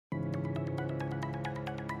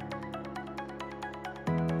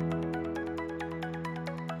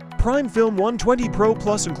PrimeFilm 120 Pro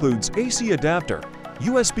Plus includes AC adapter,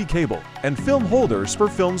 USB cable, and film holders for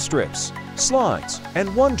film strips, slides, and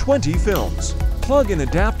 120 films. Plug-in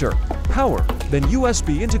adapter, power, then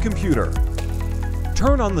USB into computer.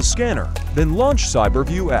 Turn on the scanner, then launch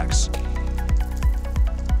CyberView X.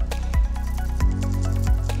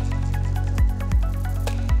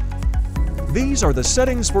 These are the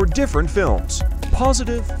settings for different films: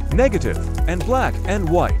 positive, negative, and black and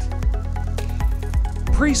white.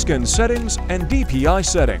 Pre-scan settings and DPI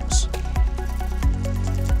settings.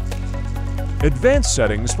 Advanced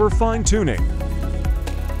settings for fine-tuning.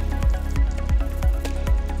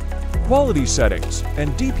 Quality settings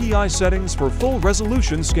and DPI settings for full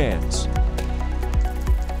resolution scans.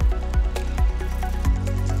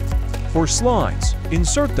 For slides,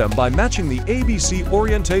 insert them by matching the ABC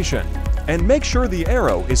orientation and make sure the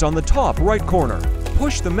arrow is on the top right corner.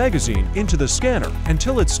 Push the magazine into the scanner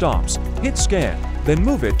until it stops. Hit scan, then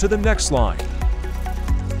move it to the next line.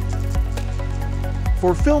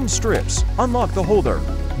 For film strips, unlock the holder.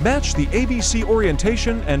 Match the ABC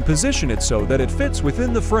orientation and position it so that it fits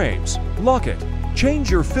within the frames. Lock it. Change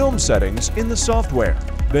your film settings in the software.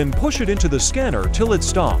 Then push it into the scanner till it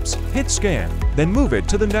stops. Hit scan, then move it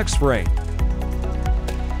to the next frame.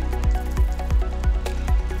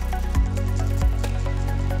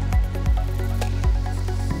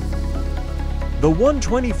 The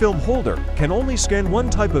 120 film holder can only scan one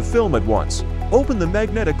type of film at once. Open the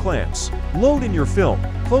magnetic clamps, load in your film,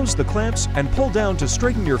 close the clamps and pull down to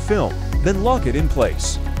straighten your film, then lock it in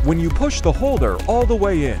place. When you push the holder all the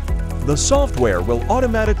way in, the software will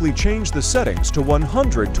automatically change the settings to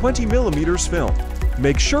 120mm film.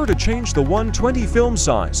 Make sure to change the 120 film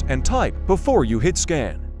size and type before you hit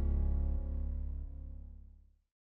scan.